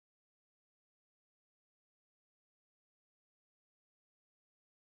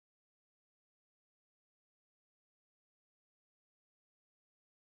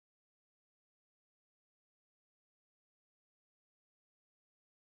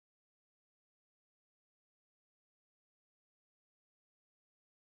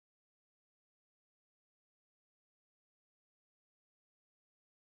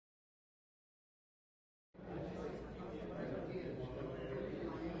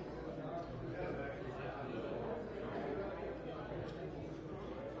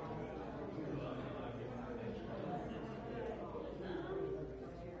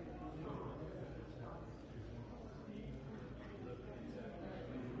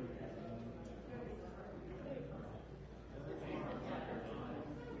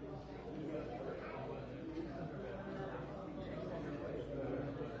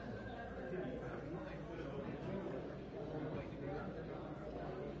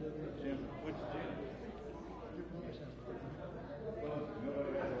Open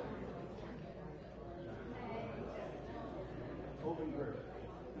prayer.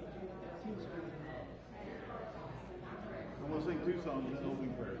 I'm going to sing two songs and then open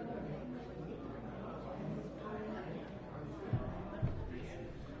prayer.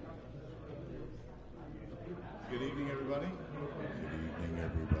 Good evening, everybody. Good evening,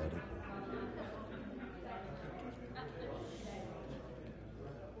 everybody.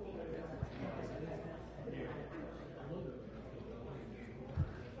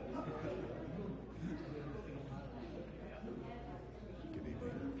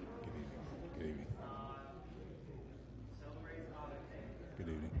 Good evening. Good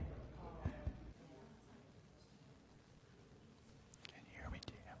evening. Can you hear me,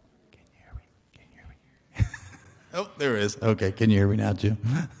 Jim? Can you hear me? Can you hear me? Oh, there it is. Okay, can you hear me now, Jim?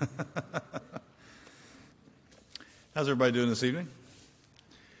 How's everybody doing this evening?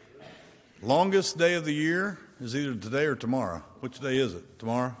 Longest day of the year is either today or tomorrow. Which day is it?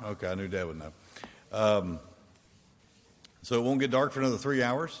 Tomorrow? Okay, I knew Dad would know. So it won't get dark for another 3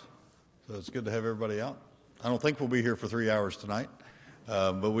 hours. So it's good to have everybody out. I don't think we'll be here for 3 hours tonight,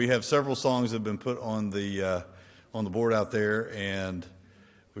 but we have several songs that have been put on the board out there, and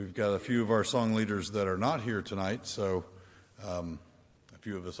we've got a few of our song leaders that are not here tonight. So a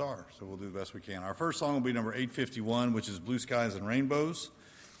few of us are. So we'll do the best we can. Our first song will be number 851, which is Blue Skies and Rainbows.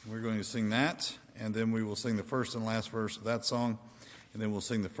 We're going to sing that, and then we will sing the first and last verse of that song, and then we'll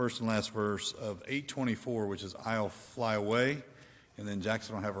sing the first and last verse of 824, which is I'll Fly Away, and then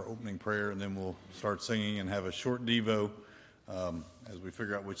Jackson will have our opening prayer, and then we'll start singing and have a short devo as we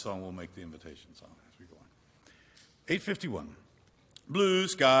figure out which song we'll make the invitation song as we go on. 851. Blue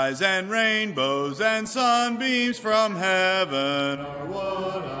skies and rainbows and sunbeams from heaven are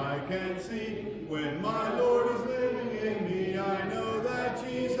what I can see when my Lord is living in me. I know that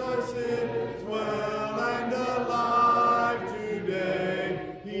Jesus is well and alive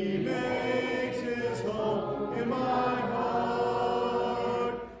today. He makes his home in my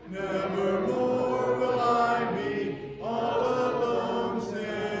heart. Nevermore will I be all alone,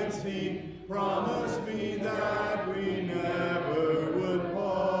 since he promised me that we never would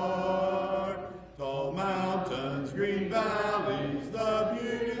part. Tall mountains, green valleys, the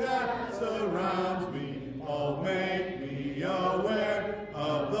beauty that surrounds me, all make me aware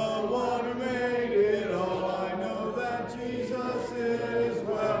of the one who made it all. I know that Jesus is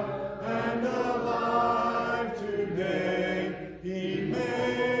well and alive today. He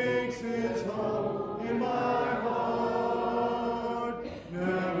makes his home in my heart.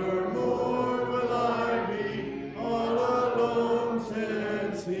 Nevermore will I be all alone,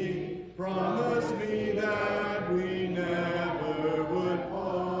 since he promised me that we never would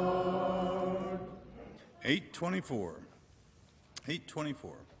part. 824.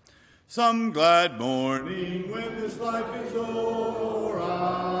 824. Some glad morning when this life is o'er,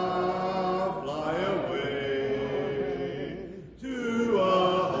 I'll fly away to a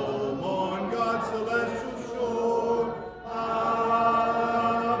home on God's celestial shore.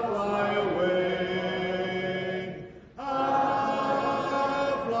 I'll fly away.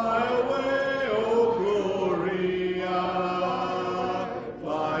 I'll fly away, oh glory. I'll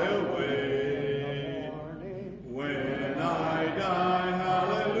fly away. When I die,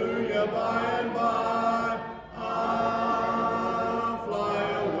 hallelujah, by and by, I'll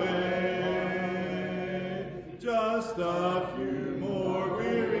fly away. Just a few more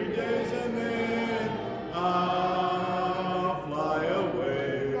weary days and then I'll fly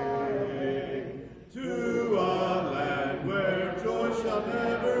away to a land where joy shall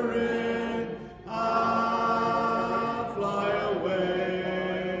never end. I'll fly away.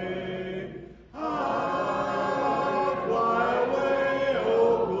 I'll fly away,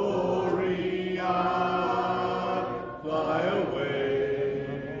 oh glory. I'll fly away.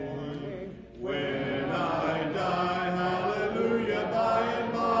 When I die, hallelujah, by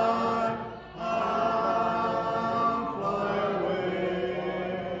and by, I'll fly away.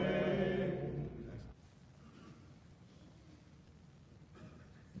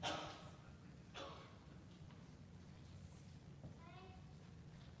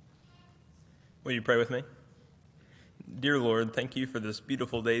 Will you pray with me? Dear Lord, thank you for this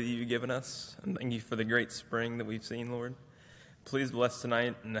beautiful day that you've given us, and thank you for the great spring that we've seen, Lord. Please bless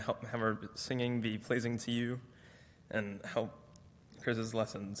tonight and help have our singing be pleasing to you, and help Chris's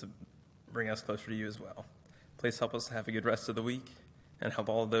lesson to bring us closer to you as well. Please help us to have a good rest of the week, and help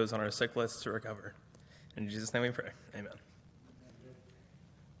all of those on our sick list to recover. In Jesus' name we pray. Amen.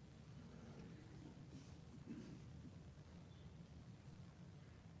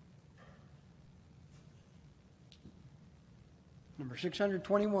 Number Number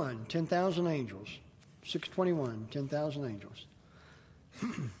 621, 10,000 angels. 621, 10,000 angels.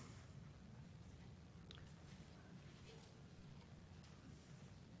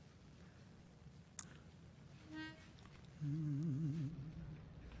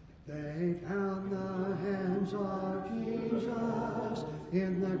 They found the hands of Jesus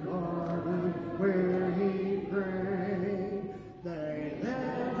in the garden where he prayed. They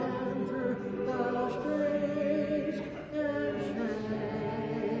led him through the streets in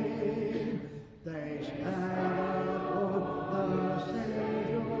shame. They spat upon the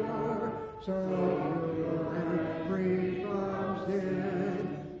Savior, so pure and free from sin.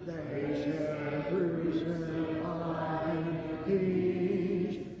 They said, crucify him,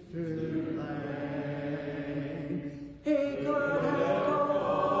 he's to blame. He could have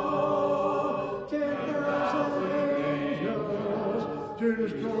called 10,000 angels to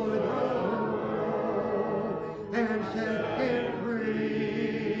destroy the world and set him free.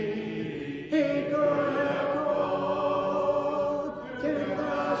 He could have called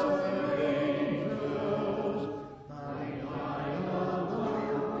 10,000 angels, but he died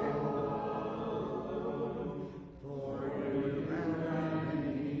alone for you and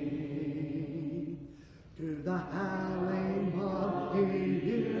me. To the howling mob he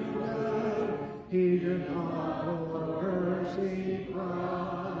yielded, he did not for mercy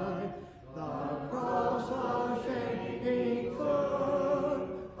cry. The cross of shame he could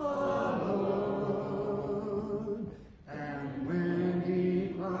alone. And when he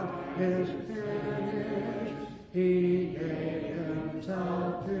cried, "Is finished," he gave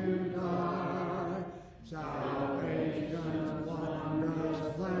himself to die. Salvation's wondrous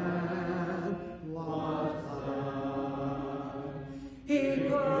plan was done. He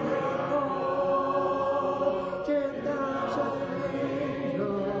could have called 10,000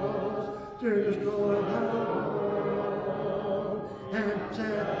 angels to destroy the world and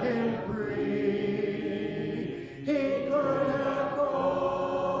set him free. He could have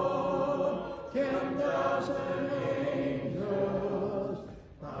called 10,000 angels,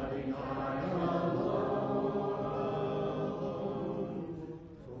 but he died alone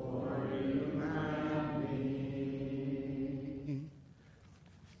for you and me.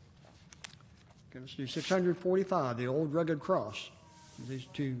 Okay, let's do 645, the old rugged cross. These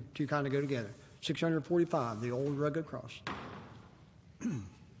two kind of go together. 645, the old rugged cross.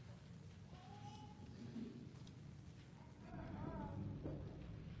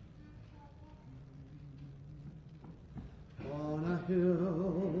 On a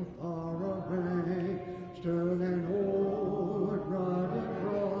hill far away stood an old rugged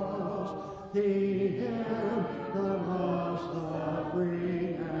cross, the emblem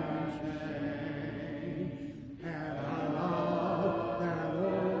suffering and shame. And I love that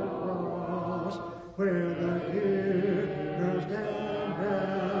old cross where the dear nursed and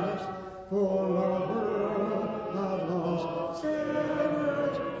rest for a world of lost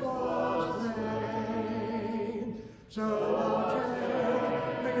sinners was slain. So I'll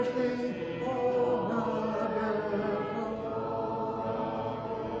cherish the old rugged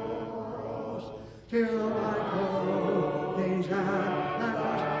cross till my clothing's at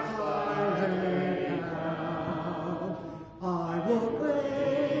last I lay down. I will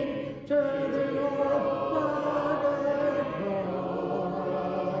cling to the old rugged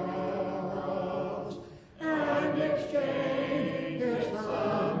cross and exchange this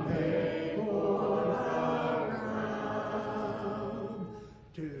unmade for a crown.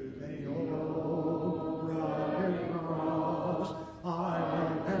 To the old rugged cross I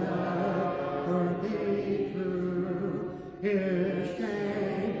will ever be true. His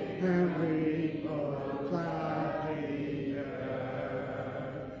shame and reproach gladly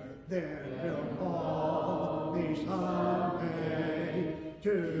bear. Then he'll call me someday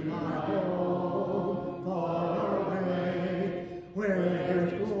to my home far away, where his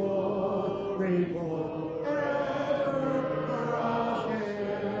glory forever I'll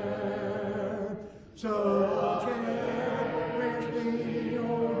share. So I'll cherish the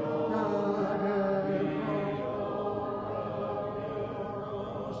old rugged cross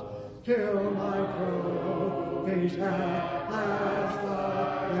till my trophies at last I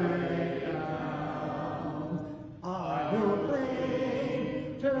lay down. I will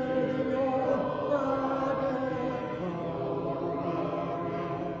cling to the old rugged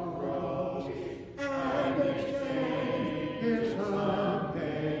cross and exchange his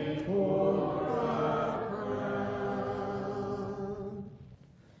unpaid for a crown.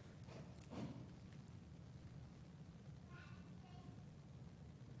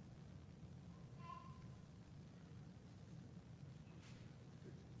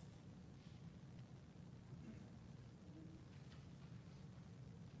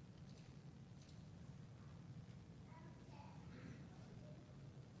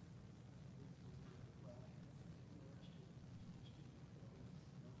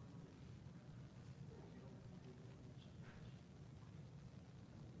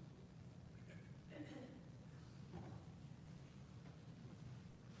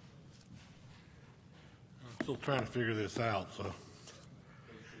 still trying to figure this out, so.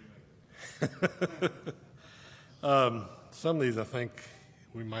 Some of these I think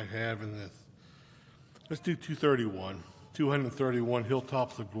we might have in this. Let's do 231. 231,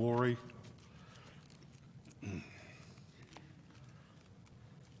 Hilltops of Glory.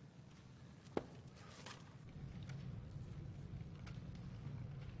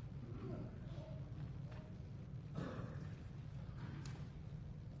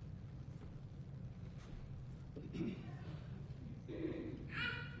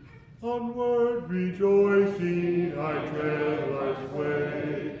 Onward rejoicing, I tread life's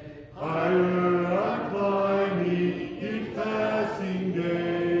way. Higher I'm climbing each passing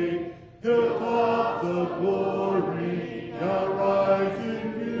day. Hilltops of glory now rise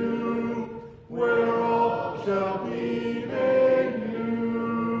in view, where all shall be made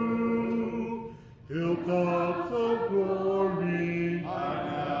new. Hilltops of glory I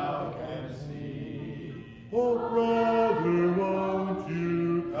now can see. Oh, brother, won't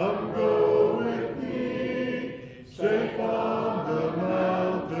you come go with me? Safe on the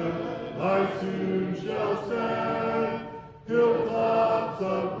mountain I soon shall stand. Hilltops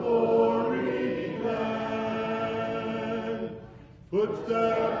of glory land.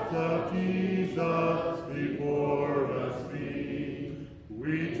 Footsteps of Jesus before us be.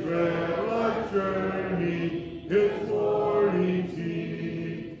 We tread life's journey, His warning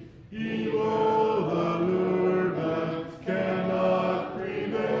see. Evil allurements cannot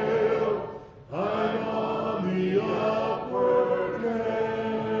prevail. I'm on the upward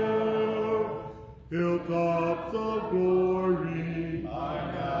trail. Hilltops of glory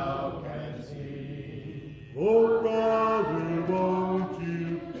I now can see. Oh, brother, won't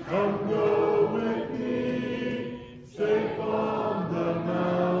you come go with me? Safe on the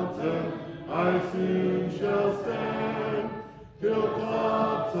mountain I soon shall stand.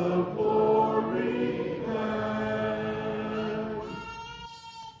 Hilltops of glory land.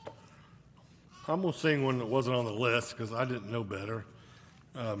 I'm going to sing one that wasn't on the list because I didn't know better.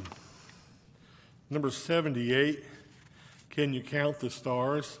 Number 78, Can You Count the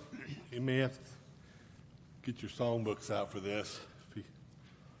Stars? You may have to get your songbooks out for this. I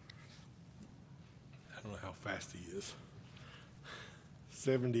don't know how fast he is.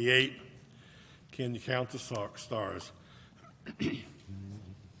 78, Can You Count the Stars?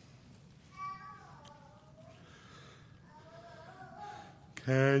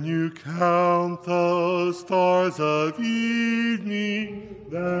 Can you count the stars of evening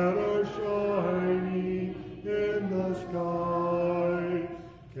that are shining in the sky?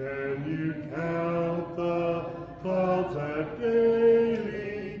 Can you count the clouds that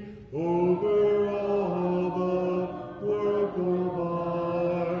daily over all the world go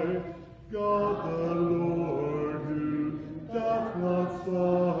by? God the Lord, who doth not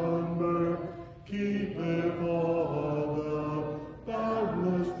slumber, keepeth all the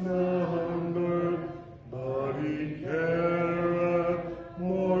boundless number, but He careth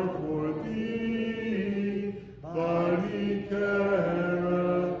more for thee, but He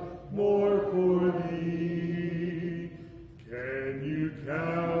careth more for thee. Can you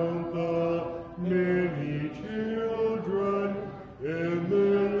count the many children in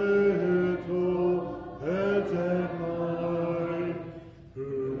their little heads at night,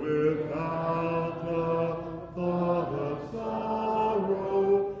 who without a thought of sorrow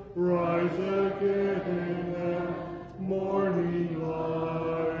rise again at morning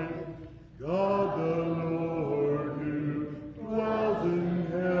light? God the Lord, who dwells in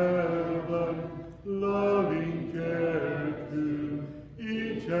heaven, loving care to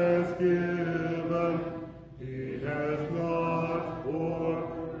each has given. He has not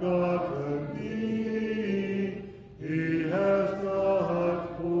forgotten thee. He has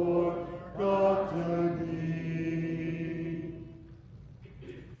not forgotten thee.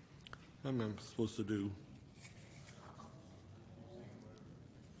 I'm supposed to do.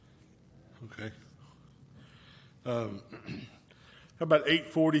 Okay. How about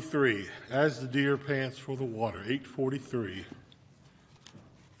 843? As the deer pants for the water. 843.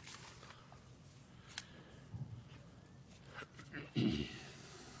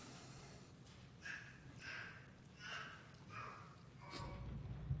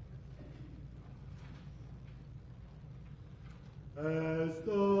 As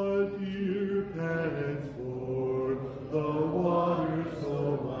the deer pants for the water, so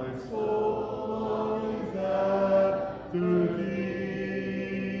my soul longs after thee.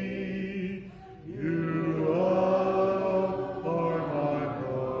 You alone are my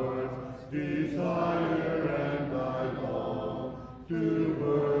heart's desire, and I long to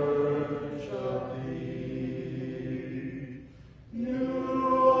worship thee. You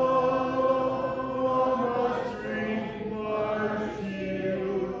alone are my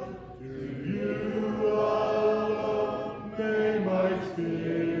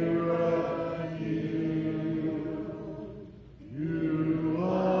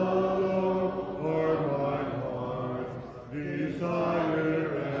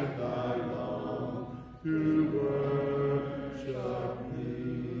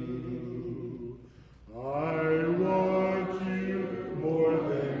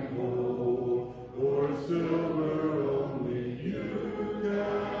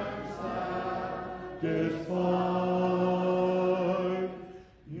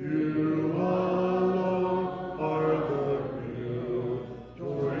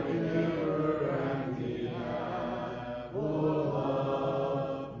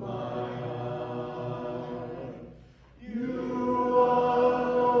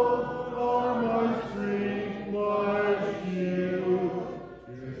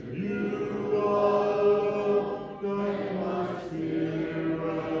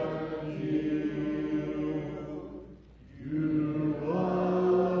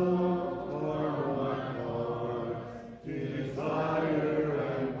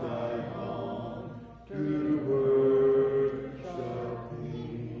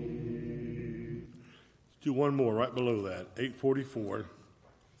do one more right below that, 844,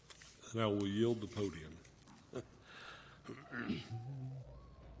 and I will yield the podium.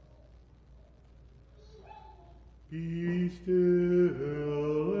 Be still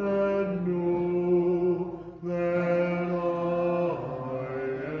and know that I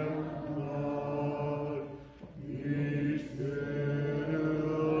am God. Be still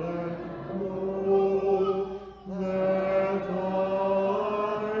and know that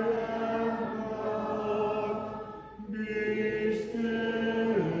I am God. Be still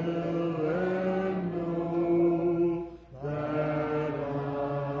and know that I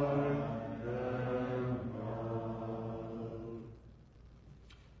am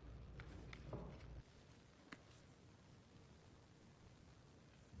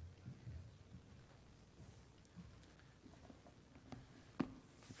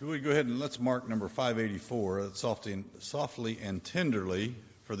If we go ahead and let's mark number 584, that's softly and tenderly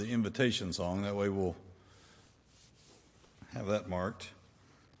for the invitation song. That way we'll have that marked.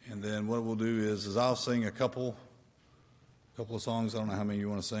 And then what we'll do is I'll sing a couple of songs. I don't know how many you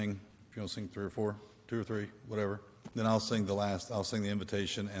want to sing. If you want to sing 3 or 4, 2 or 3, whatever. Then I'll sing I'll sing the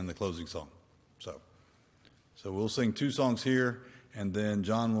invitation and the closing song. So we'll sing 2 songs here, and then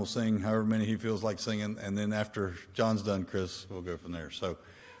John will sing however many he feels like singing, and then after John's done, Chris, we'll go from there. So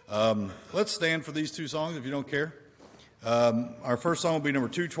let's stand for these 2 songs if you don't care. Our first song will be number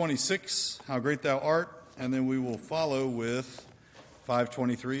 226, How Great Thou Art, and then we will follow with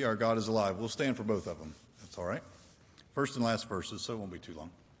 523, Our God is Alive. We'll stand for both of them. That's all right. First and last verses, so it won't be too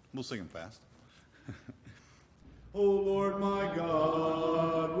long. We'll sing them fast. O Lord my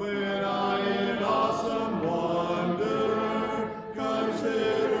God, when I in awesome wonder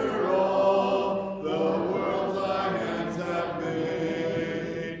consider all the worlds thy hands have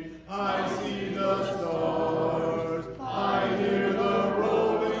made, I see the stars, I hear the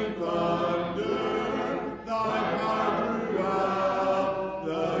rolling thunder, thy power throughout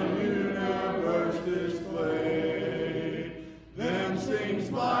the universe displayed. Then sings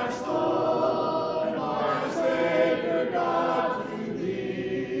my soul, God to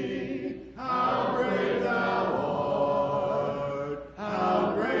thee, how great thou art,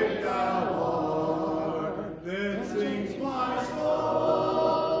 how great thou art. Then sings my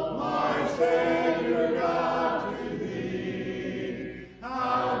soul, my Savior God to thee,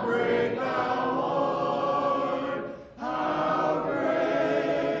 how great thou art, how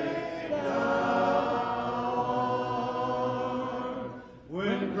great thou art.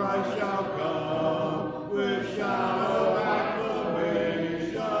 When Christ shall come with shout of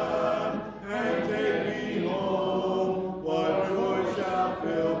acclamation and take me home, what joy shall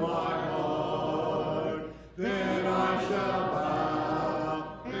fill my heart? Then I shall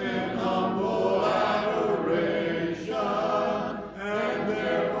bow in humble adoration and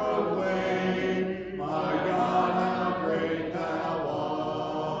there proclaim, my God, how great thou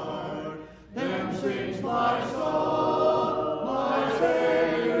art. Then sings my soul, my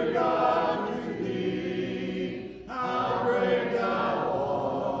Savior God to thee, how great thou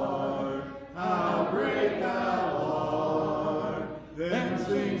art, how great thou art. Then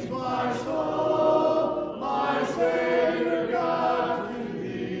sings my soul, my Savior God to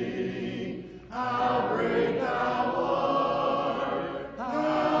thee, how great thou art,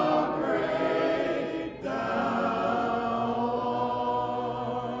 how great thou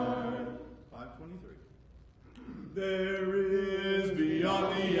art. 523. There is beyond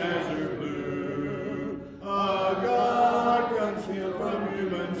the azure blue a God concealed from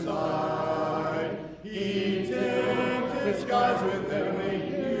human sight. He tinted skies with heavenly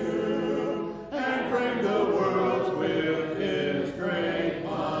hue and framed the worlds with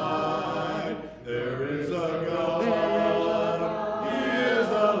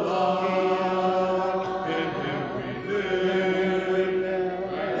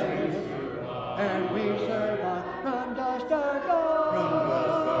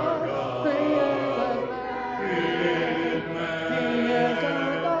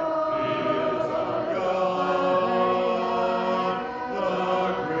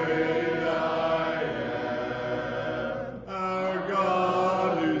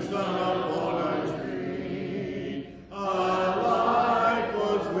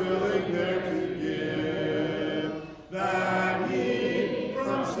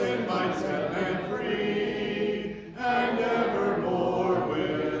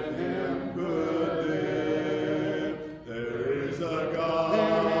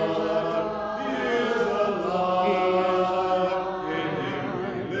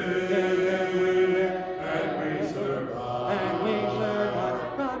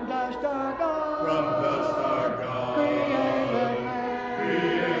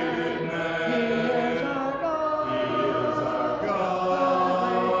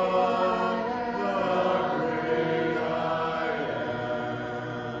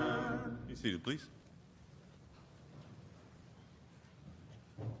seated, please.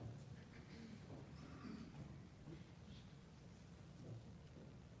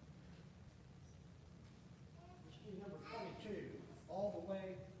 Number 22, all the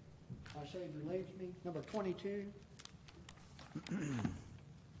way, my Savior leads me. Number 22.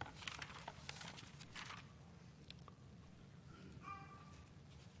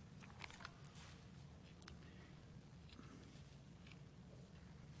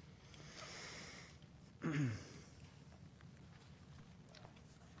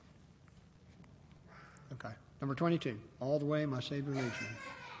 Okay, number 22, all the way, my Savior leads me.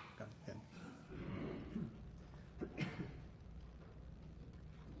 Okay, good.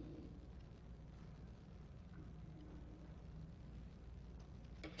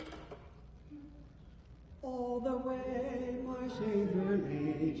 All the way my Savior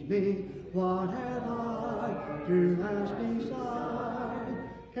leads me, what have I to ask beside?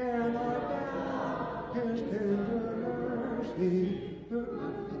 Can I doubt His tender mercy?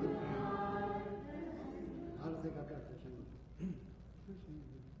 I don't think I've got this in.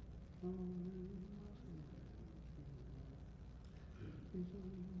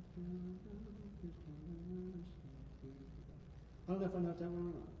 I don't know if I know that one or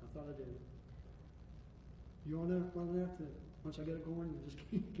not. I thought I did. You all know well enough that once I get it going, you just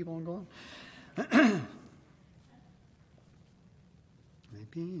keep on going? May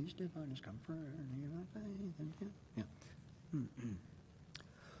peace divine is comfort, hear my faith and yeah.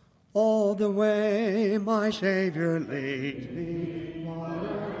 All the way my Savior leads me, what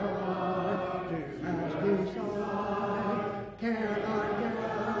have I to ask beside? Can I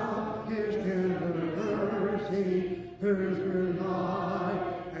doubt His tender mercy, who through life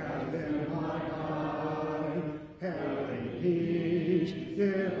has been my guide? Heavenly peace,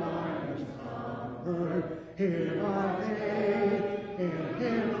 divinest comfort, hear my faith, in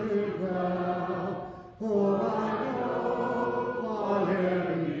Him to dwell. For I know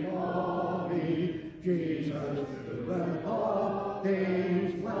whatever befall me, Jesus doeth all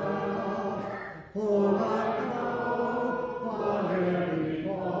things well. For I know whatever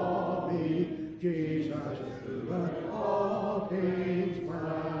befall me, Jesus doeth all things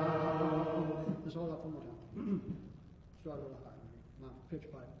well. Let's hold up one more time. Start a little higher. My pitch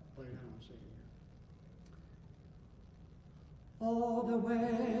pipe play down and sing here. All the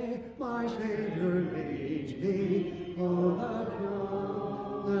way my Savior leads me, oh, the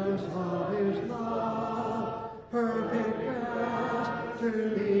fullness of His love, perfect rest to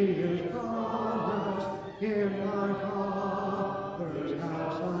me is promised in my Father's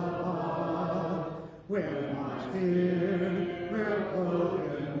house above. When my spirit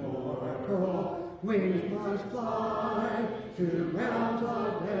broken mortal wings must fly to realms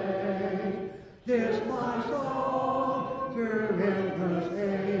of day, this my soul through endless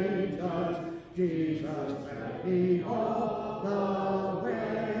ages, Jesus let me all the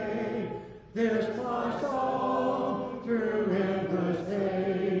way. This my soul through endless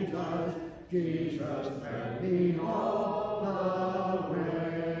ages, Jesus let me all the way.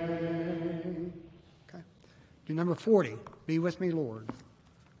 Okay. Do number 40. Be with me, Lord.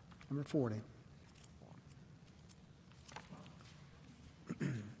 Number 40.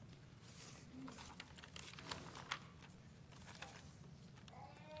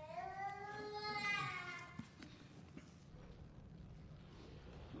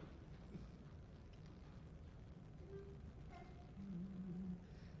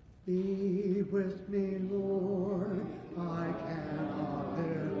 Be with me, Lord, I cannot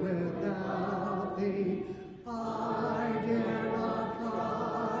live without Thee. I dare not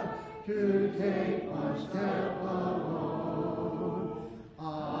try to take one step alone. I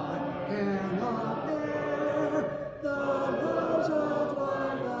cannot bear the loads of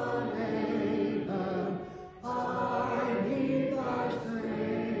life unaided. I need Thy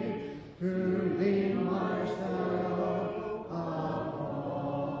strength to lean myself upon.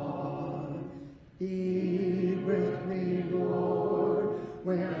 Be with me, Lord,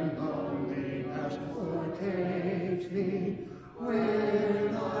 when loneliness overtakes me,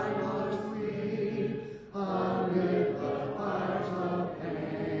 when I must weep amid the fires of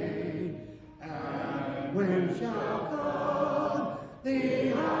pain. And when shall come the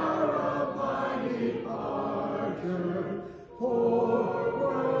hour of my departure, for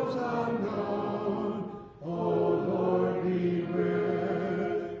worlds unknown, O Lord, be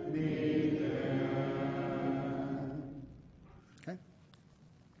with me then. Okay.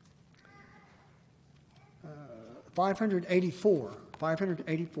 584.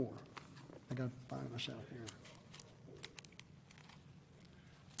 584. I got to find myself here.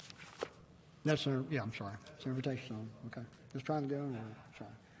 That's an, yeah, I'm sorry. It's an invitation song. Okay. Just trying to go.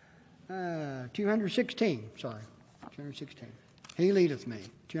 Sorry. 216, sorry. 216. He leadeth me.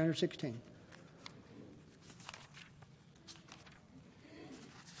 216.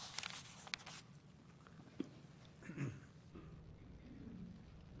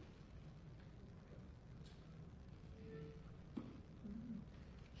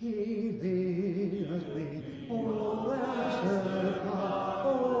 He leadeth me, O blessed God, O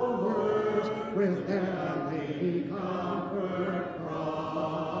words with heavenly comfort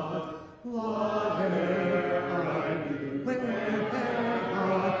brought. Whatever I do, wherever I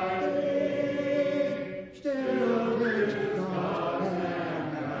be, still 'tis God's hand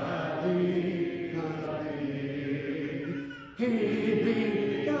that leadeth me. He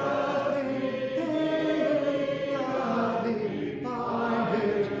leadeth me by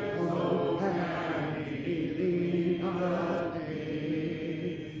His own hand. He leadeth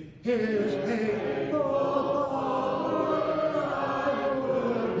me. His faithful follower I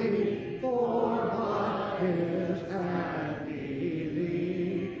would be, for by His hand He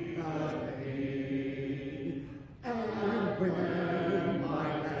leadeth me. And when my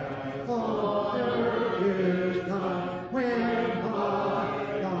path on earth is done, when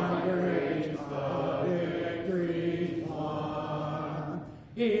by Thy grace the victory's won,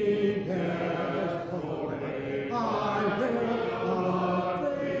 in death's holy I will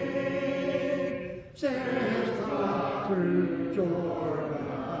obey, since God through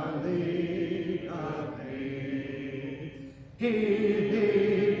Jordan leadeth me. He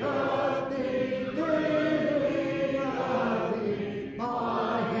leadeth me,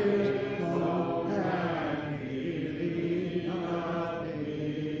 by His own hand He leadeth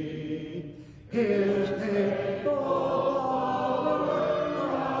me. His faithful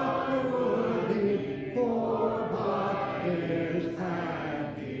follower I would be, for by His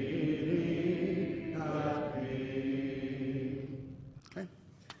hand He leadeth me. Okay.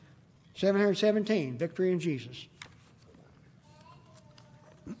 717, Victory in Jesus.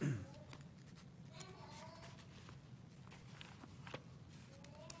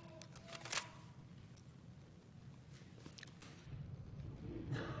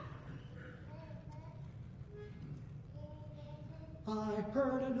 I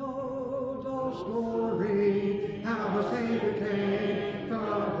heard an old story, how a Savior came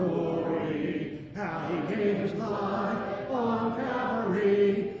from glory, how He gave His life on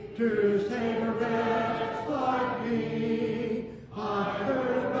Calvary to save a wretch like me. I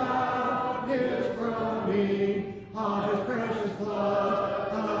heard about His groaning, of His precious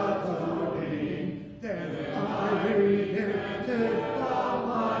blood atoning. Then I repented of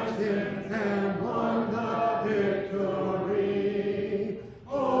my sin and won the victory.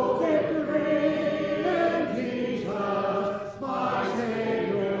 Oh, victory in Jesus, my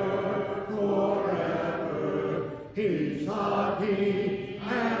Savior forever. He sought me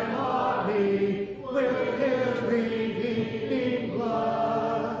and bought me with His redeeming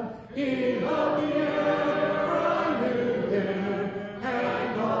blood. He loved me ere I knew Him,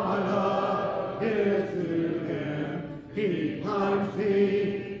 and all my love is to Him. He plunged me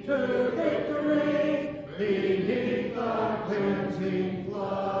to victory beneath the cleansing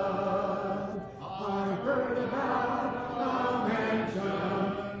flood. I heard about the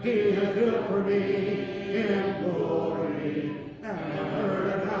mansion He has built for me in glory, and I heard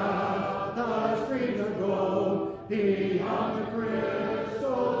about the street of gold beyond the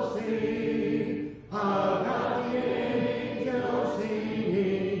crystal sea, about the angels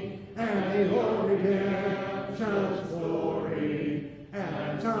singing and the old redemption story,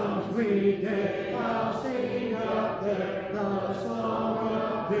 and some sweet day I'll sing up there the song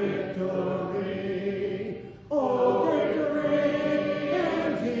of victory. Oh, victory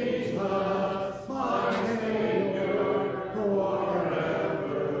in Jesus, my Savior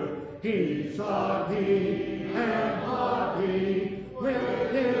forever. He sought me and bought me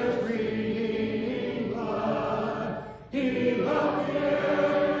with His redeeming blood. He loved me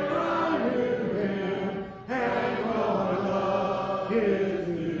ere I knew Him, and all my love is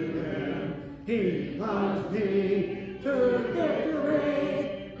to Him. He plunged me to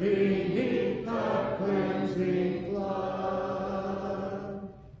victory beneath the cleansing flood.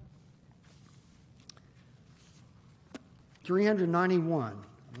 391.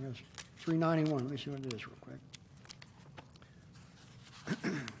 Yes, 391. Let me see what it is real quick.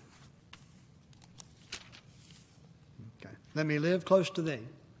 Okay. Let me live close to Thee.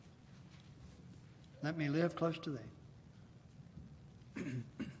 Let me live close to Thee.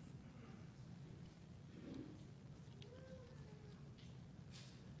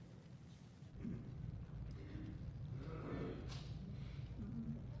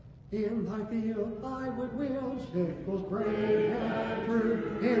 In thy field I would wield sickles brave and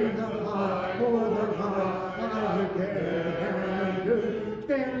true. In the fight for the right I would dare and do.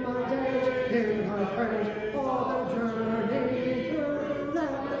 Spend my days in thy praise all the journey through.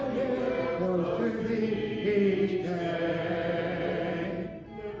 Let me live close to thee each day.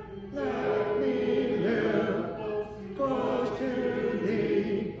 Let me live close to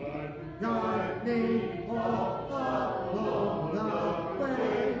thee. Guide me all along the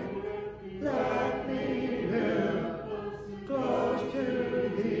way. Let me live close to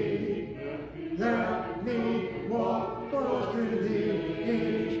thee. Let me walk close to thee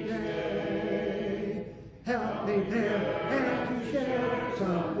each day. Help me bear and to share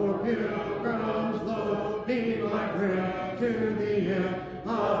some poor pilgrim's load. Be my friend to the end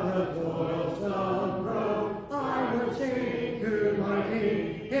of the toilsome road. I would sing to my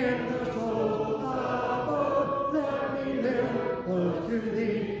King in the soul's abode. Let me live close to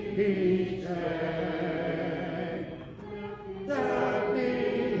thee each day. Let me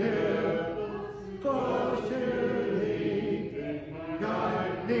live close to thee.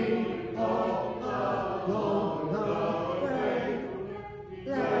 Guide me all along the way.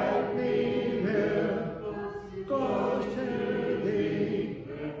 Let me live close to thee.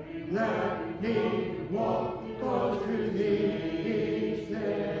 Let me walk close to thee each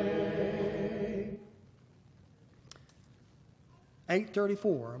day.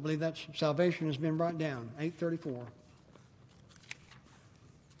 834. I believe that's salvation has been brought down. 834.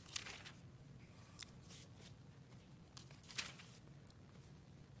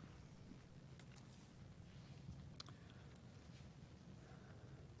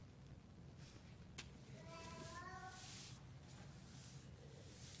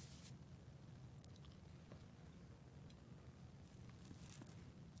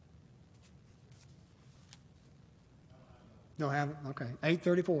 No, haven't? Okay.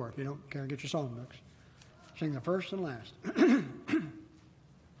 834, if you don't care, get your song books. Sing the first and last.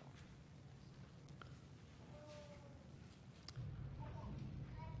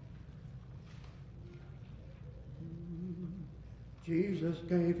 Jesus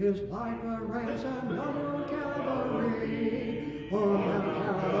gave his life a ransom on Calvary, on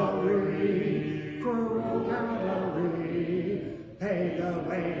Calvary, cruel Calvary. Paid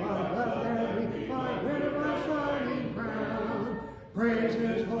away my blood that we might win my shining crown. Praise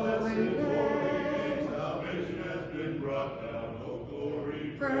his holy name. Salvation has been brought down, oh glory.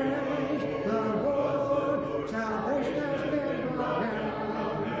 Praise the Lord. Salvation has been brought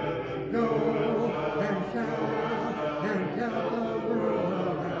down. Go and shout and tell the world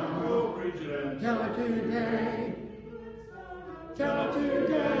around. Tell it today. Tell it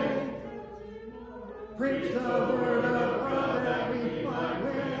today. Preach the word of God that we might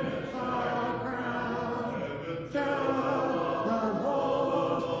win our crown. Tell the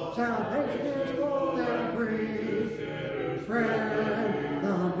lost salvation is full and free. Spread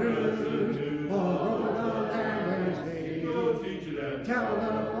the news all over the land and sea. Tell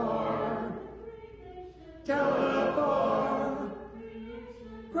the far, tell the far.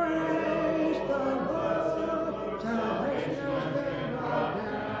 Praise the Lord, salvation has been brought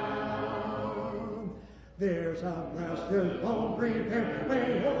down. There's a blessed home prepared, a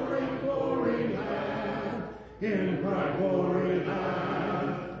holy glory land. In my glory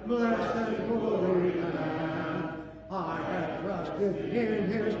land, blessed glory land. I have trusted in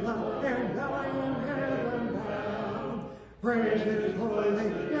his love, and now I am heaven bound. Praise his holy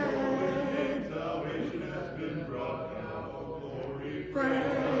name. Salvation has been brought down, oh glory.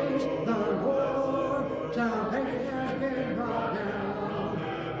 Praise the Lord, salvation has been brought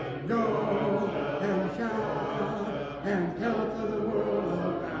down. Go and shout and tell it to the world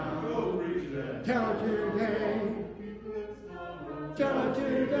around. Tell it today, tell it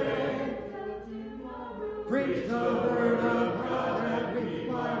today. Preach the word of God that we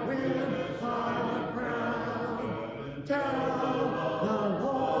might win our crown. Tell the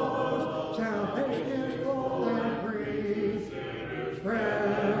lost salvation is full and free.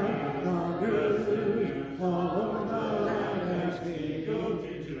 Spread the news all over the land and sea.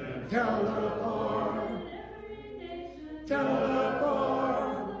 Tell the far, tell the far.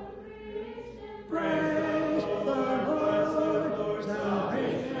 Praise the Lord,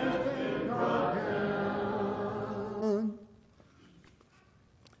 salvation has been brought down.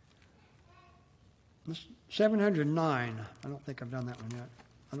 709. I don't think I've done that one yet.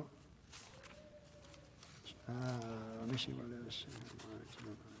 I don't. Let me see what it is.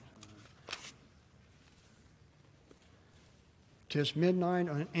 'Tis midnight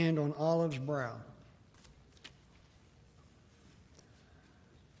and on Olive's brow.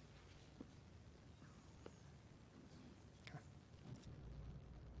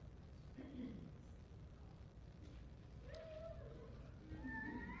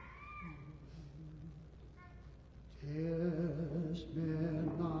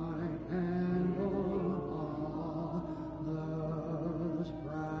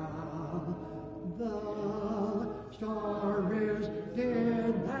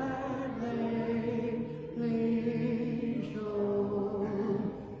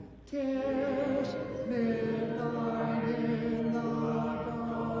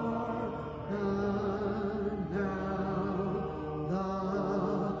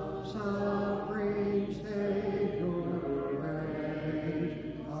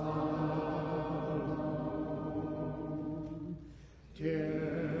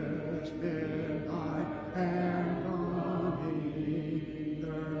 midnight and on the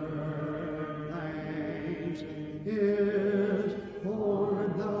plains is for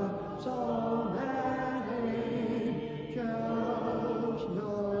the soul that angels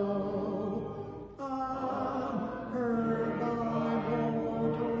know. Unheard by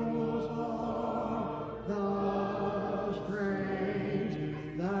mortals are the strains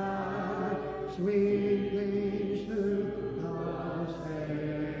that sweetly soothe the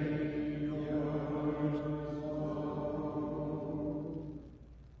Savior's soul.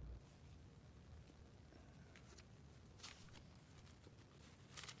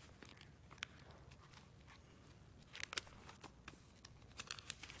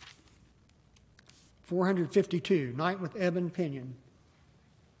 "452, Night with Ebon Pinion."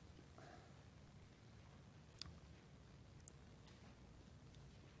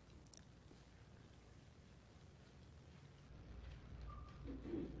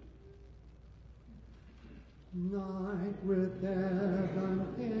 Night with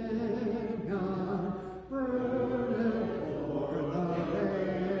Ebon Pinion, brooded o'er the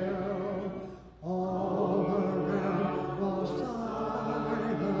vale. All around was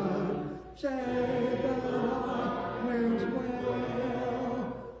silent, save the night winds wail.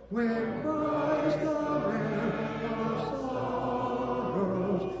 When Christ the Lamb of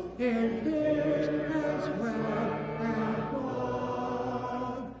sorrows in his and sweat and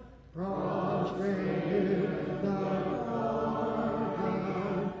blood, prostrated the garden,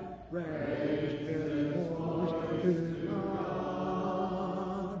 raised his voice to God.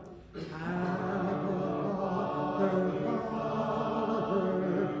 Abba, Father,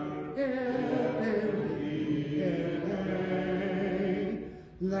 if indeed it may,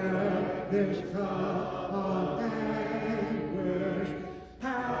 let this cup of anguish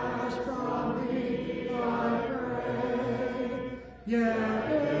pass from me, I pray.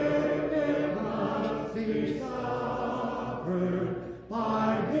 Yet if it must be suffered by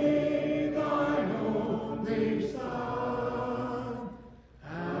me, thine only Son,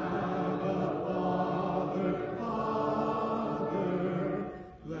 Abba, Father,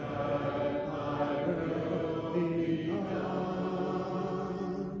 let thy will be done.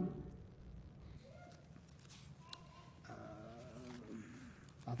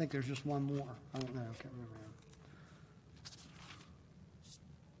 I think there's just one more. I don't know. I can't remember.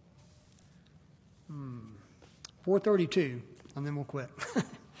 432, and then we'll quit.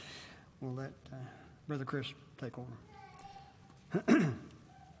 We'll let Brother Chris take over.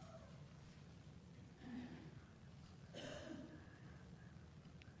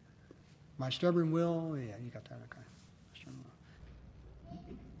 My stubborn will, yeah, you got that, okay. Stubborn will.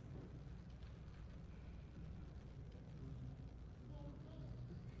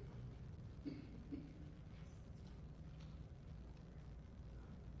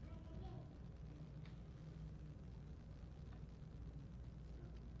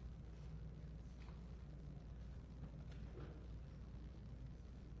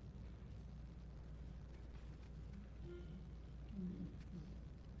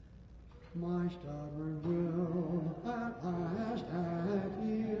 My stubborn will at last hath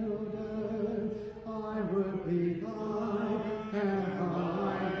yielded. I would be thine and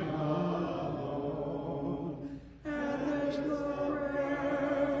thine alone. And this the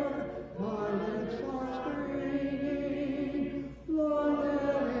prayer my lips are straining. Lord,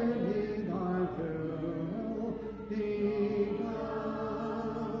 let indeed thy will be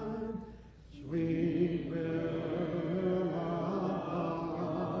done. Sweet will of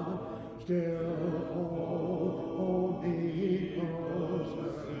God, still hold me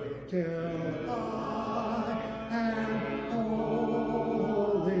closer till I am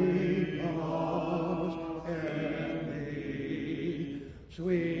wholly lost in thee.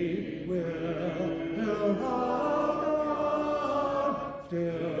 Sweet will of God,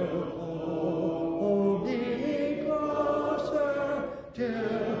 still hold me closer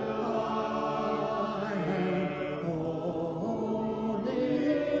till I am wholly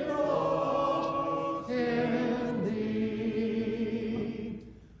lost in thee.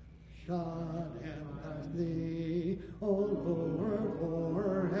 Shut in thee, O Lord,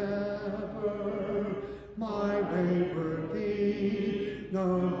 forever. My wayward feet no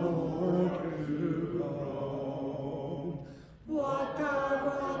more to roam. What thou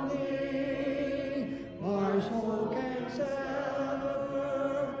from thee my soul can sever,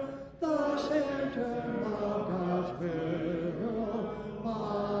 the center of God's will,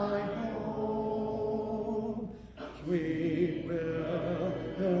 my home. Sweet will of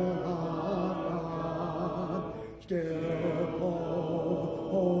God, still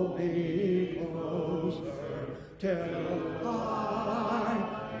hold me closer till I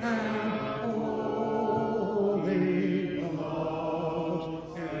am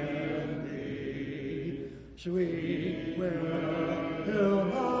sweet will of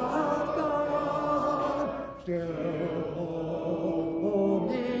God, still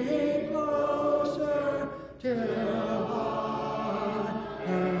hold me closer till I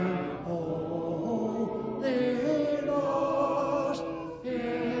am wholly lost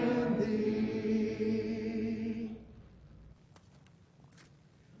in Thee.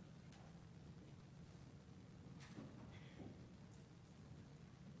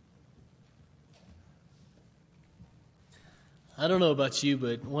 I don't know about you,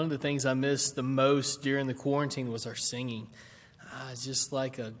 but one of the things I missed the most during the quarantine was our singing. It's just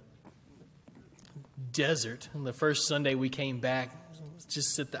like a desert. And the first Sunday we came back,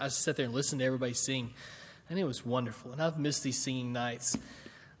 I sat there and listened to everybody sing, and it was wonderful. And I've missed these singing nights.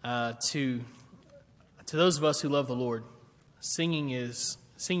 To those of us who love the Lord, singing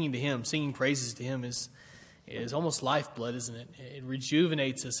to Him, singing praises to Him is almost lifeblood, isn't it? It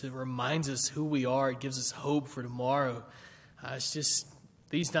rejuvenates us. It reminds us who we are. It gives us hope for tomorrow. It's just,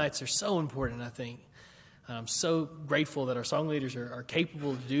 these nights are so important, I think. I'm so grateful that our song leaders are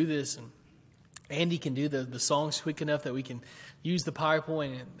capable to do this. And Andy can do the songs quick enough that we can use the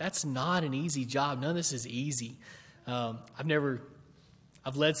PowerPoint. And that's not an easy job. None of this is easy. I've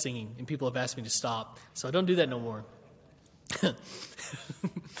led singing, and people have asked me to stop. So I don't do that no more.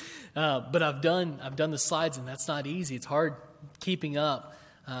 But I've done the slides, and that's not easy. It's hard keeping up.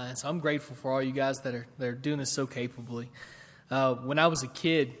 And so I'm grateful for all you guys that are doing this so capably. When I was a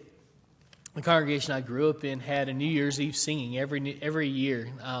kid, the congregation I grew up in had a New Year's Eve singing every year,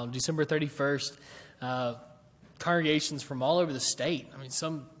 December 31st. Congregations from all over the state. I mean,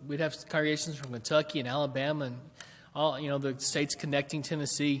 we'd have congregations from Kentucky and Alabama and all, the states connecting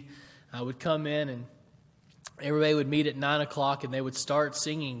Tennessee would come in, and everybody would meet at 9 o'clock, and they would start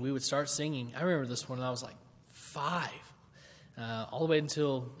singing. We would start singing. I remember this one when I was like 5, all the way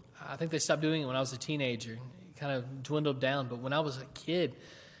until I think they stopped doing it when I was a teenager. It kind of dwindled down. But when I was a kid,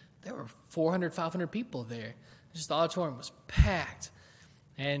 there were 400, 500 people there. Just the auditorium was packed.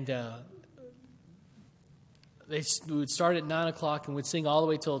 And we would start at 9 o'clock and we'd sing all the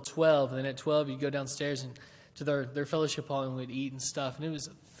way till 12. And then at 12, you'd go downstairs and to their fellowship hall and we'd eat and stuff. And it was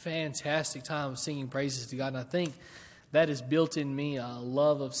a fantastic time of singing praises to God. And I think that has built in me a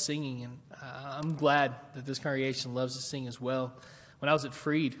love of singing. And I'm glad that this congregation loves to sing as well. When I was at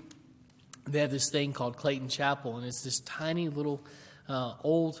Freed, they have this thing called Clayton Chapel. And it's this tiny little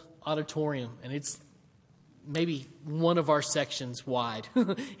old auditorium. And it's maybe one of our sections wide.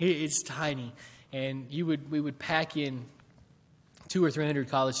 It's tiny. And we would pack in 200 or 300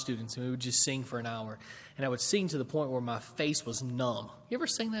 college students, and we would just sing for an hour. And I would sing to the point where my face was numb. You ever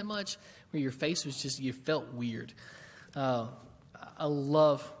sing that much? Where your face was just, you felt weird. I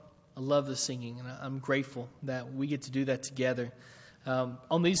love the singing, and I'm grateful that we get to do that together.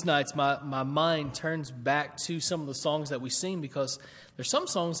 On these nights, my mind turns back to some of the songs that we sing, because there's some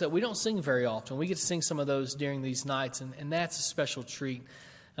songs that we don't sing very often. We get to sing some of those during these nights, and that's a special treat.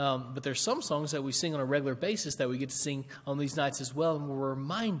 But there's some songs that we sing on a regular basis that we get to sing on these nights as well, and we're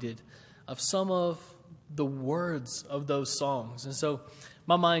reminded of some of the words of those songs. And so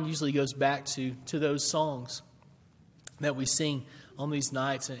my mind usually goes back to those songs that we sing on these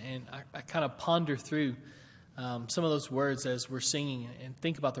nights, and I kind of ponder through some of those words as we're singing and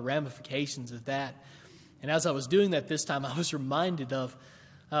think about the ramifications of that. And as I was doing that this time, I was reminded of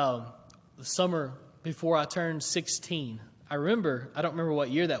the summer before I turned 16. I don't remember what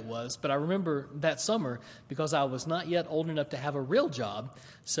year that was, but I remember that summer because I was not yet old enough to have a real job.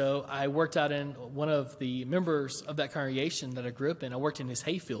 So I worked out in one of the members of that congregation that I grew up in. I worked in his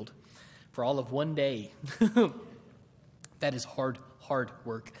hayfield for all of one day. That is hard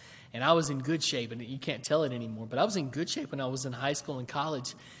work. And I was in good shape, and you can't tell it anymore, but I was in good shape when I was in high school and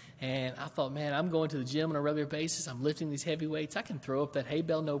college. And I thought, man, I'm going to the gym on a regular basis. I'm lifting these heavy weights. I can throw up that hay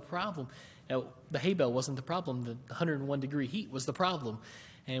bale, no problem. Now, the hay bale wasn't the problem. The 101-degree heat was the problem.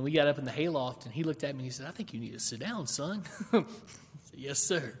 And we got up in the hayloft, and he looked at me and he said, I think you need to sit down, son. I said, yes,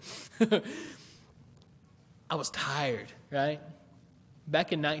 sir. I was tired, right?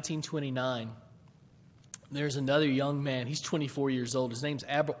 Back in 1929, there's another young man. He's 24 years old. His name's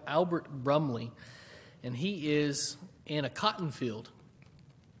Albert Brumley, and he is in a cotton field.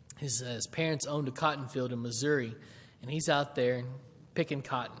 His parents owned a cotton field in Missouri, and he's out there picking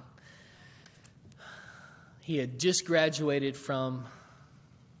cotton. He had just graduated from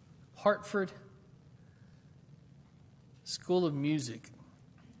Hartford School of Music.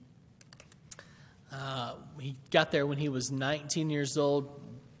 He got there when he was 19 years old,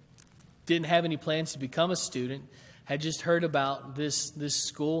 didn't have any plans to become a student, had just heard about this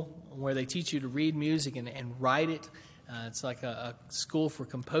school where they teach you to read music and write it. It's like a school for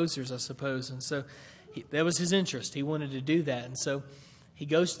composers, I suppose. And so that was his interest. He wanted to do that. And so he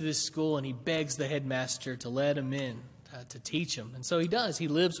goes to this school and he begs the headmaster to let him in, to teach him. And so he does. He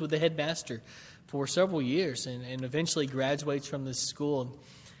lives with the headmaster for several years and eventually graduates from this school.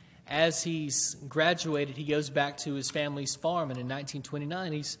 As he's graduated, he goes back to his family's farm, and in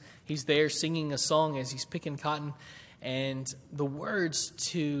 1929, he's there singing a song as he's picking cotton, and the words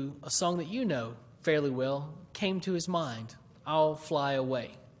to a song that you know fairly well came to his mind, "I'll Fly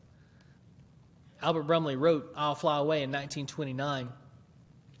Away." Albert Brumley wrote "I'll Fly Away" in 1929,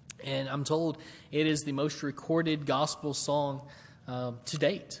 and I'm told it is the most recorded gospel song to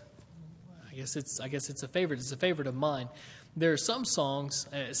date. I guess it's a favorite. It's a favorite of mine. There are some songs,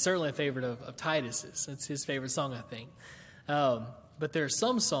 certainly a favorite of Titus's. It's his favorite song, I think. But there are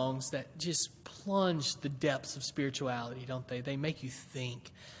some songs that just plunge the depths of spirituality, don't they? They make you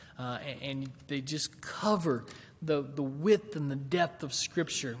think, and they just cover the width and the depth of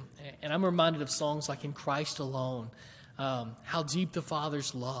Scripture. And I'm reminded of songs like "In Christ Alone," "How Deep the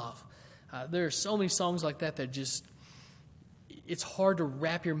Father's Love." There are so many songs like that just, it's hard to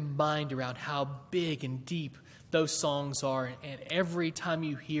wrap your mind around how big and deep those songs are, and every time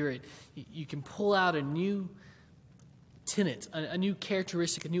you hear it, you can pull out a new tenet, a new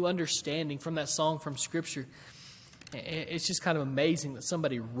characteristic, a new understanding from that song from Scripture. It's just kind of amazing that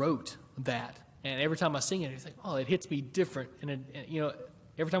somebody wrote that, and every time I sing it, it's like, oh, it hits me different, and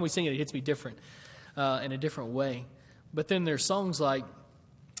every time we sing it, it hits me different in a different way. But then there's songs like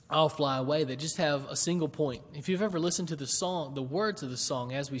 "I'll Fly Away" that just have a single point. If you've ever listened to the song, the words of the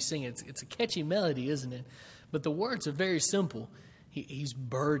song as we sing it, it's a catchy melody, isn't it? But the words are very simple. He's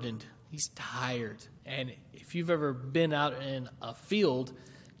burdened. He's tired. And if you've ever been out in a field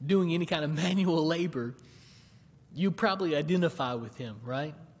doing any kind of manual labor, you probably identify with him,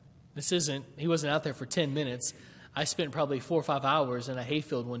 right? He wasn't out there for 10 minutes. I spent probably 4 or 5 hours in a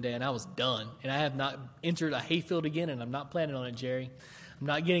hayfield one day, and I was done. And I have not entered a hayfield again, and I'm not planning on it, Jerry. I'm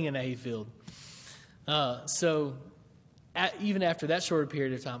not getting in a hayfield. Even after that short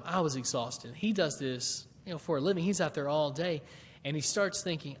period of time, I was exhausted. He does this, for a living. He's out there all day, and he starts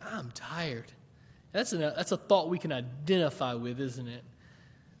thinking, "I'm tired." That's a thought we can identify with, isn't it?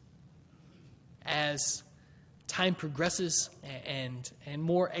 As time progresses and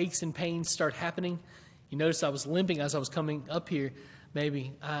more aches and pains start happening, you notice I was limping as I was coming up here.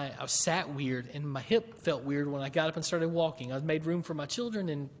 Maybe I sat weird, and my hip felt weird when I got up and started walking. I made room for my children,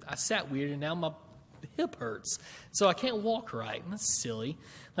 and I sat weird, and now my hip hurts. So I can't walk right, and that's silly.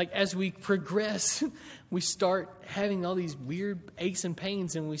 Like, as we progress, we start having all these weird aches and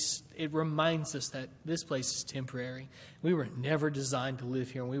pains, and it reminds us that this place is temporary. We were never designed to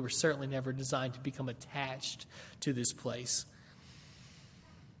live here, and we were certainly never designed to become attached to this place.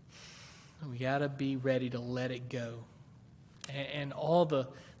 We got to be ready to let it go. And all the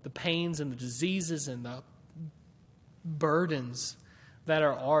pains and the diseases and the burdens that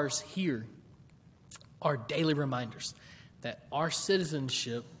are ours here are daily reminders that our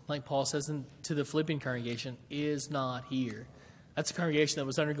citizenship, like Paul says to the Philippian congregation, is not here. That's a congregation that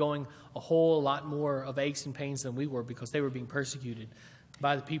was undergoing a whole lot more of aches and pains than we were because they were being persecuted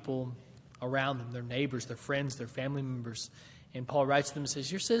by the people around them, their neighbors, their friends, their family members. And Paul writes to them and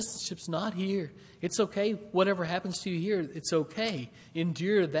says, your citizenship's not here. It's okay. Whatever happens to you here, it's okay.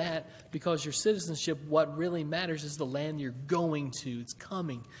 Endure that, because your citizenship, what really matters is the land you're going to. It's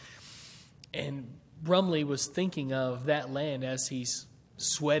coming. And Brumley was thinking of that land as he's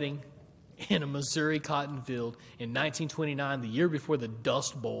sweating in a Missouri cotton field in 1929, the year before the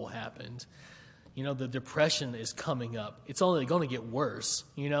Dust Bowl happened. The Depression is coming up. It's only going to get worse,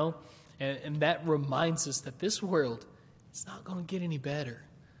 And that reminds us that this world, it's not going to get any better.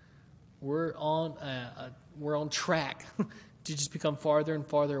 We're on track to just become farther and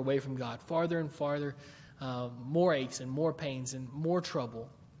farther away from God, farther and farther, more aches and more pains and more trouble.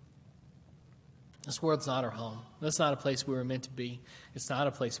 This world's not our home. That's not a place we were meant to be. It's not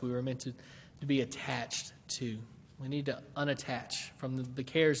a place we were meant to be attached to. We need to unattach from the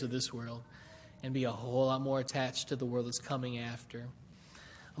cares of this world and be a whole lot more attached to the world that's coming after.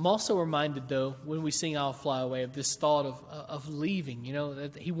 I'm also reminded, though, when we sing "I'll Fly Away," of this thought of leaving.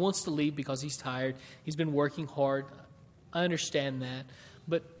 That he wants to leave because he's tired. He's been working hard. I understand that.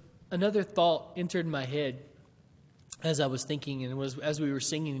 But another thought entered my head as I was thinking, and it was as we were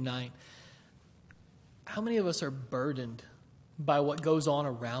singing tonight. How many of us are burdened by what goes on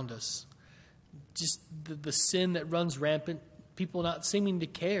around us? Just the sin that runs rampant, people not seeming to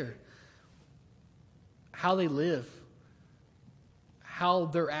care how they live, how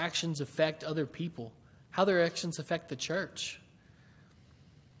their actions affect other people, how their actions affect the church.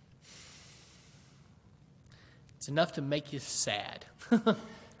 It's enough to make you sad,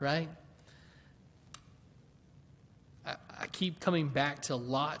 right? keep coming back to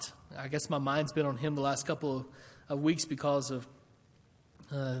Lot. I guess my mind's been on him the last couple of weeks because of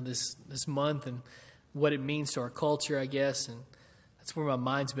this month and what it means to our culture, I guess, and that's where my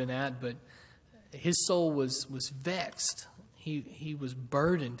mind's been at. But his soul was vexed. He was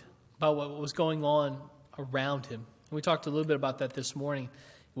burdened by what was going on around him. And we talked a little bit about that this morning.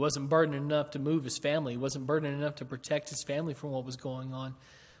 He wasn't burdened enough to move his family. He wasn't burdened enough to protect his family from what was going on.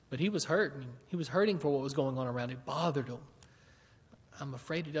 But he was hurting. He was hurting for what was going on around him. It bothered him. I'm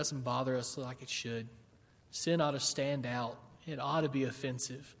afraid it doesn't bother us like it should. Sin ought to stand out. It ought to be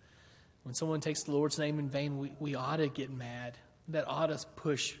offensive. When someone takes the Lord's name in vain, we ought to get mad. That ought to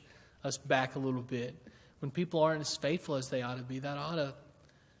push us back a little bit. When people aren't as faithful as they ought to be, there ought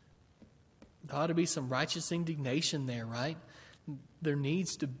to be some righteous indignation there, right? There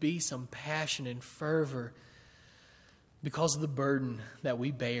needs to be some passion and fervor because of the burden that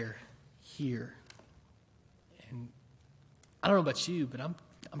we bear here. And I don't know about you, but I'm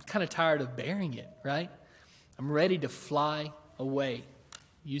kind of tired of bearing it, right? I'm ready to fly away,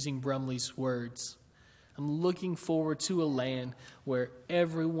 using Brumley's words. I'm looking forward to a land where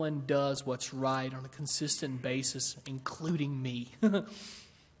everyone does what's right on a consistent basis, including me.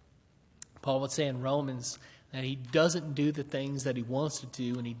 Paul would say in Romans that he doesn't do the things that he wants to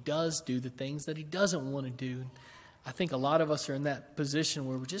do, and he does do the things that he doesn't want to do. I think a lot of us are in that position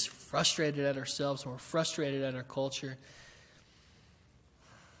where we're just frustrated at ourselves and we're frustrated at our culture.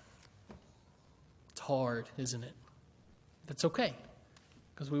 It's hard, isn't it? That's okay,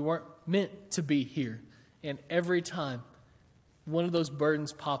 because we weren't meant to be here. And every time one of those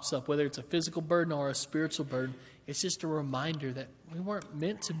burdens pops up, whether it's a physical burden or a spiritual burden, it's just a reminder that we weren't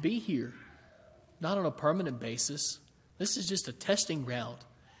meant to be here. Not on a permanent basis. This is just a testing ground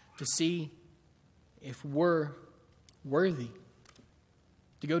to see if we're worthy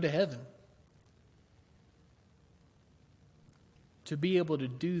to go to heaven. To be able to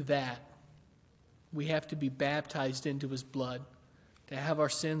do that, we have to be baptized into his blood. To have our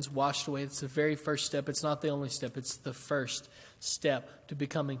sins washed away. It's the very first step. It's not the only step. It's the first step to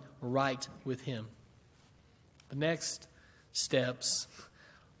becoming right with him. The next steps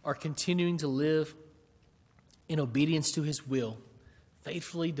are continuing to live in obedience to his will,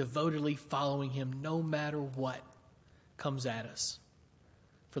 faithfully, devotedly following him no matter what comes at us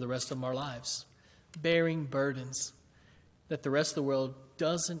for the rest of our lives, bearing burdens that the rest of the world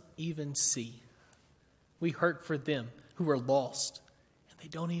doesn't even see. We hurt for them who are lost, and they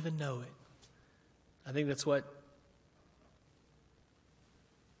don't even know it. I think that's what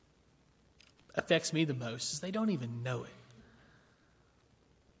affects me the most, is they don't even know it.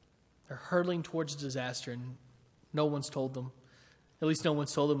 They're hurtling towards disaster, and no one's told them. At least no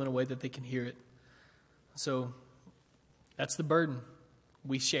one's told them in a way that they can hear it. So that's the burden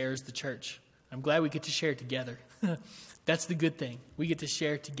we share as the church. I'm glad we get to share it together. That's the good thing. We get to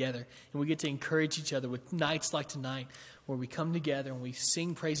share it together, and we get to encourage each other with nights like tonight where we come together and we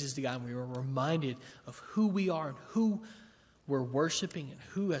sing praises to God, and we are reminded of who we are and who we're worshiping and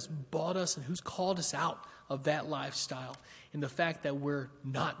who has bought us and who's called us out of that lifestyle, and the fact that we're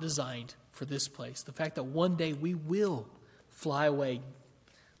not designed for this place, the fact that one day we will fly away,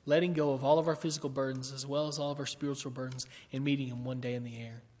 letting go of all of our physical burdens as well as all of our spiritual burdens and meeting him one day in the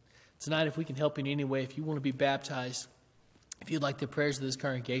air. Tonight, if we can help you in any way, if you want to be baptized, if you'd like the prayers of this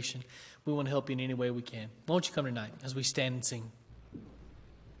congregation, we want to help you in any way we can. Won't you come tonight as we stand and sing?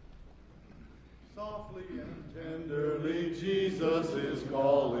 Softly and tenderly, Jesus is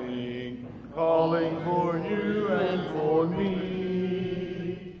calling, calling for you and for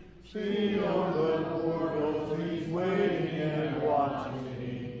me. See on the portals, he's waiting and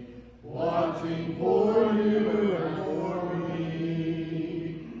watching, watching for you and for me.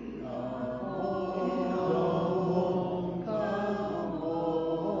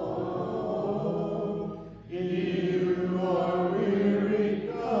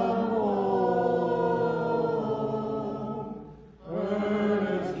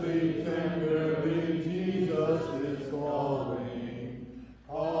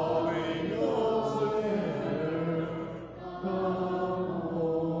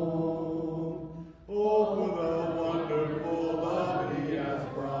 For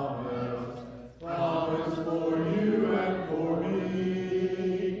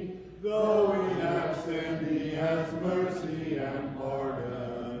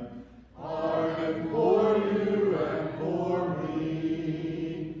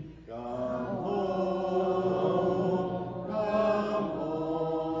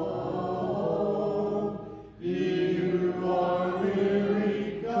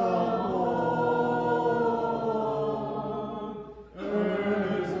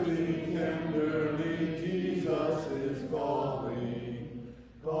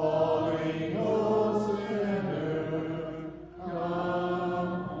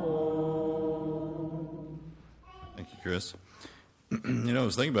Chris. You know, I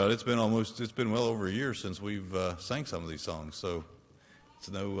was thinking about it. It's been well over a year since we've sang some of these songs. So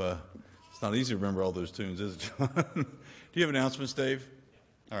it's not easy to remember all those tunes, is it, John? Do you have announcements, Dave?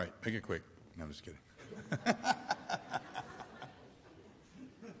 All right, make it quick. No, I'm just kidding.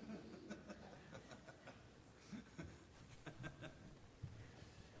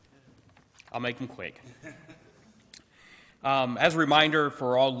 I'll make them quick. As a reminder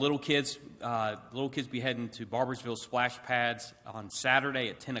for all little kids be heading to Barbersville Splash Pads on Saturday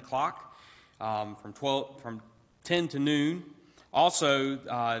at 10 o'clock from 10 to noon. Also,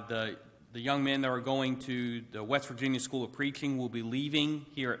 the young men that are going to the West Virginia School of Preaching will be leaving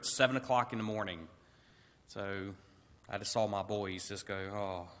here at 7 o'clock in the morning. So I just saw my boys just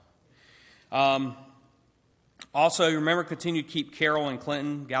go, oh. Also, remember, continue to keep Carol and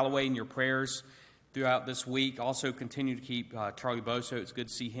Clinton Galloway in your prayers throughout this week. Also, continue to keep Charlie Boso. It's good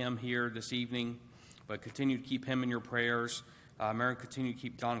to see him here this evening, but continue to keep him in your prayers. Remember, continue to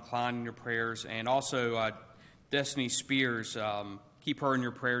keep Don Klein in your prayers. And also, Destiny Spears, keep her in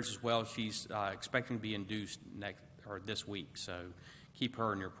your prayers as well. She's expecting to be induced this week, so keep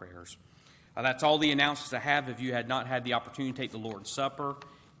her in your prayers. That's all the announcements I have. If you had not had the opportunity to take the Lord's Supper,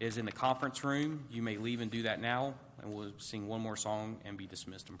 it is in the conference room. You may leave and do that now, and we'll sing one more song and be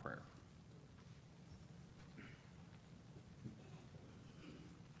dismissed in prayer.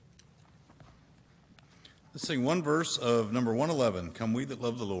 Let's sing one verse of number 111, Come We That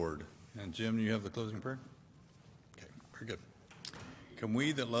Love the Lord. And Jim, you have the closing prayer? Okay, very good. Come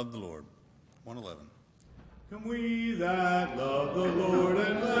we that love the Lord. 111. Come we that love the Lord,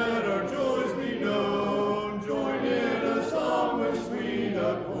 and let our joys be known. Join in a song with sweet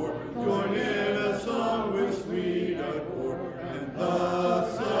accord. Join in a song with sweet accord. And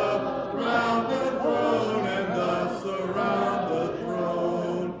thus around the throne, and thus around the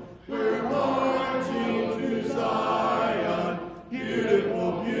throne. We're marching to Zion,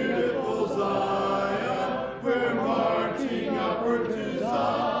 beautiful, beautiful Zion. We're marching upward to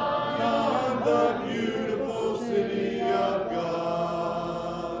Zion, the beautiful city of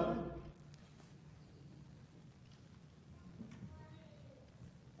God.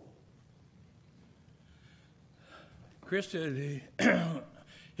 Chris said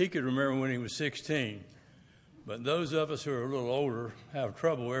he could remember when he was 16, but those of us who are a little older have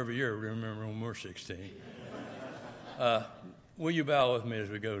trouble every year remembering when we're 16. Will you bow with me as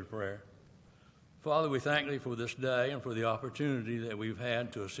we go to prayer? Father, we thank Thee for this day and for the opportunity that we've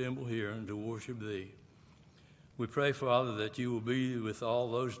had to assemble here and to worship Thee. We pray, Father, that You will be with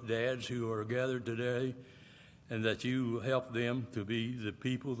all those dads who are gathered today, and that You will help them to be the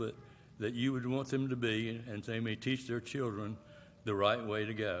people that You would want them to be, and they may teach their children the right way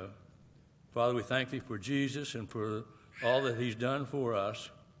to go. Father, we thank Thee for Jesus and for all that He's done for us.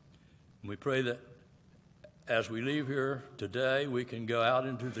 And we pray that as we leave here today, we can go out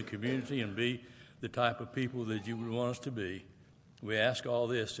into the community and be the type of people that You would want us to be. We ask all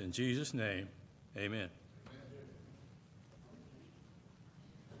this in Jesus' name. Amen.